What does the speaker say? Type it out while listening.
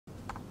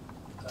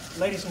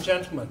Ladies and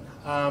gentlemen,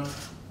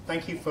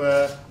 thank you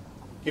for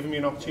giving me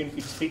an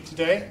opportunity to speak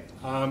today.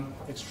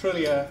 It's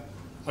truly an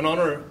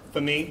honor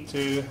for me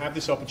to have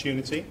this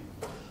opportunity.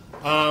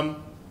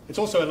 It's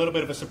also a little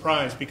bit of a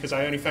surprise because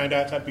I only found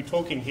out I'd be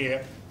talking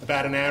here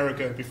about an hour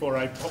ago before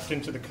I popped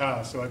into the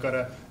car, so I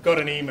got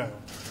an email.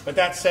 But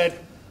that said,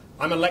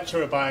 I'm a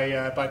lecturer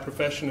by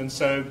profession, and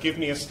so give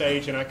me a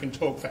stage and I can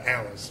talk for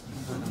hours.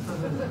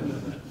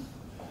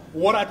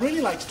 What I'd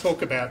really like to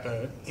talk about,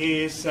 though,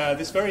 is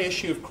this very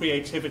issue of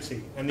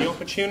creativity and the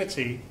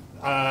opportunity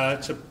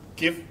to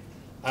give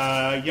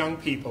young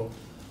people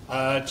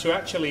to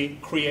actually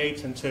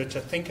create and to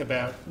think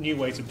about new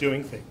ways of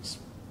doing things.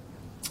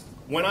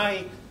 When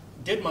I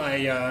did my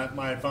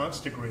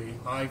advanced degree,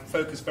 I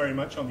focused very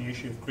much on the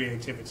issue of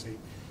creativity.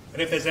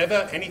 And if there's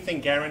ever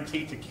anything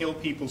guaranteed to kill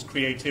people's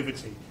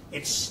creativity,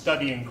 it's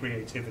studying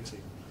creativity.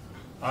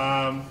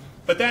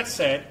 But that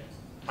said,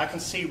 I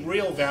can see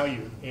real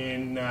value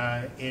in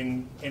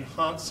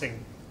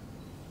enhancing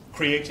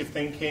creative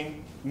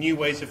thinking, new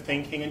ways of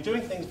thinking, and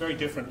doing things very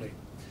differently.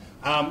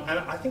 And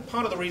I think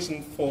part of the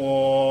reason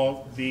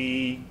for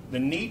the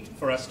need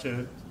for us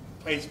to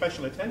pay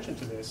special attention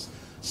to this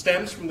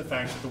stems from the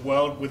fact that the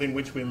world within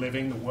which we're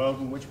living, the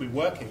world in which we're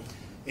working,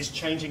 is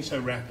changing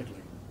so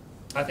rapidly.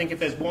 I think if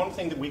there's one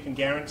thing that we can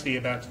guarantee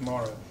about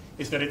tomorrow,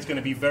 is that it's going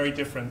to be very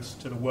different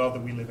to the world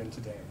that we live in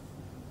today.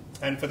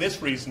 And for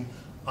this reason,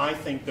 I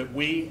think that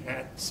we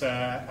at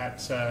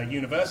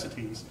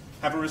universities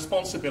have a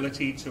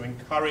responsibility to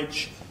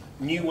encourage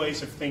new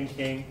ways of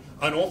thinking,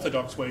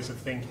 unorthodox ways of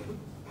thinking.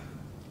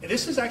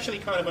 This is actually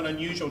kind of an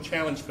unusual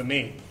challenge for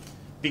me,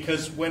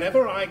 because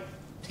whenever I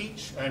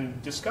teach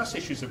and discuss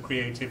issues of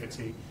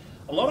creativity,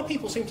 a lot of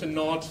people seem to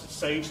nod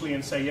sagely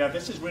and say, yeah,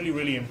 this is really,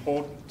 really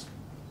important.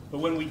 But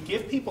when we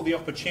give people the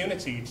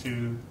opportunity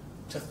to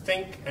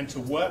think and to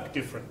work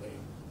differently,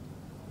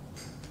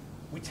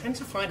 we tend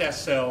to find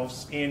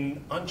ourselves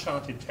in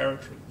uncharted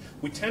territory.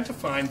 We tend to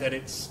find that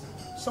it's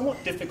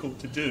somewhat difficult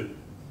to do.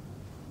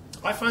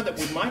 I find that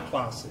with my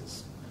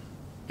classes,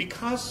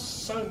 because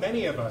so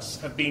many of us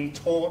have been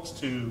taught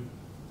to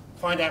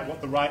find out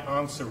what the right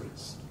answer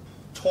is,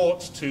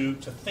 taught to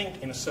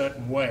think in a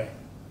certain way,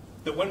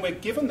 that when we're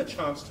given the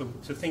chance to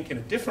think in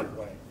a different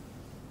way,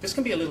 this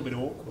can be a little bit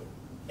awkward.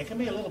 It can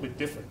be a little bit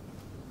different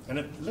and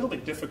a little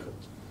bit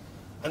difficult.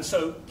 And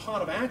so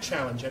part of our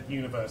challenge at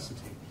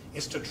university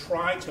is to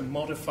try to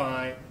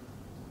modify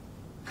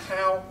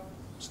how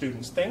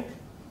students think,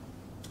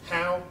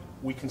 how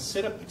we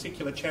consider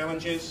particular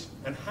challenges,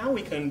 and how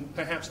we can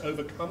perhaps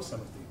overcome some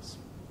of these.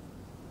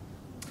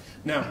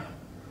 Now,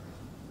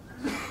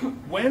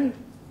 when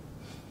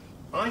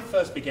I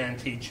first began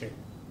teaching,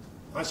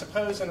 I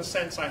suppose in a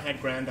sense I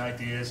had grand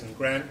ideas and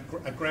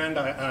a grand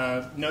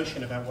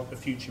notion about what the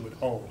future would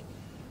hold.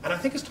 And I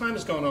think as time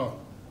has gone on,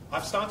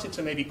 I've started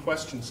to maybe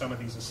question some of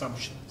these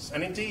assumptions.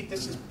 And indeed,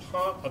 this is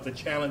part of the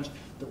challenge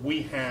that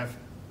we have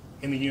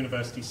in the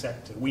university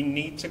sector. We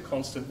need to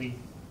constantly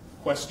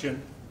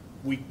question,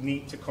 we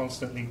need to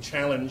constantly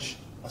challenge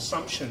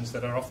assumptions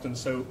that are often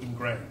so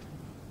ingrained.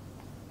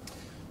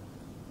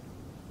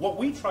 What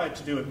we tried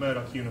to do at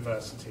Murdoch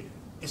University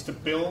is to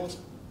build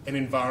an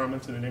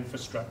environment and an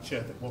infrastructure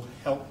that will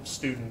help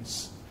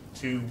students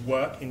to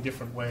work in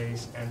different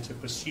ways and to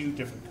pursue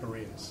different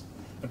careers.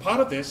 And part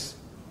of this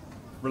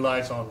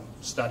relies on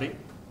study,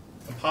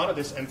 and part of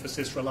this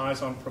emphasis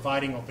relies on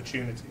providing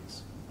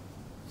opportunities.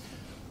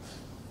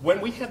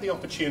 When we had the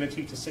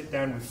opportunity to sit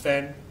down with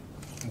Fen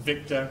and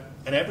Victor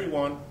and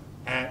everyone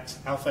at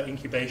Alpha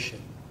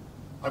Incubation,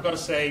 I've got to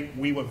say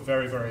we were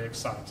very, very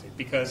excited,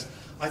 because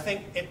I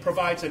think it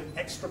provides an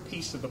extra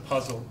piece of the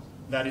puzzle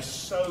that is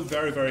so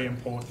very, very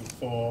important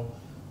for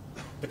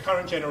the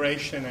current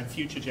generation and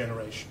future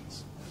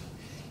generations.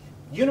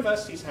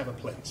 Universities have a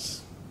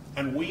place,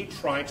 and we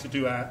try to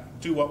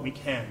do what we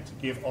can to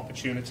give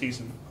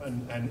opportunities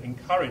and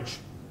encourage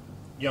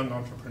young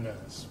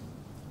entrepreneurs.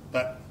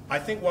 But I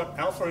think what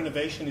Alpha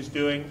Innovation is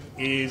doing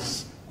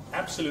is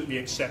absolutely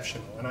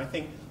exceptional, and I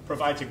think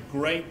provides a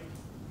great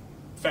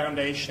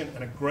foundation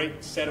and a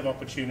great set of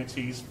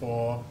opportunities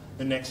for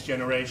the next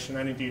generation,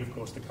 and indeed, of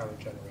course, the current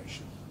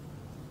generation.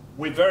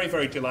 We're very,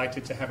 very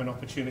delighted to have an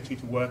opportunity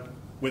to work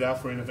with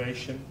Alpha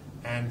Innovation,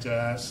 and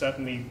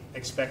certainly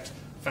expect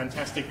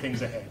fantastic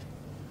things ahead.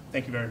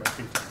 Thank you very much,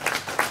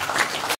 Peter.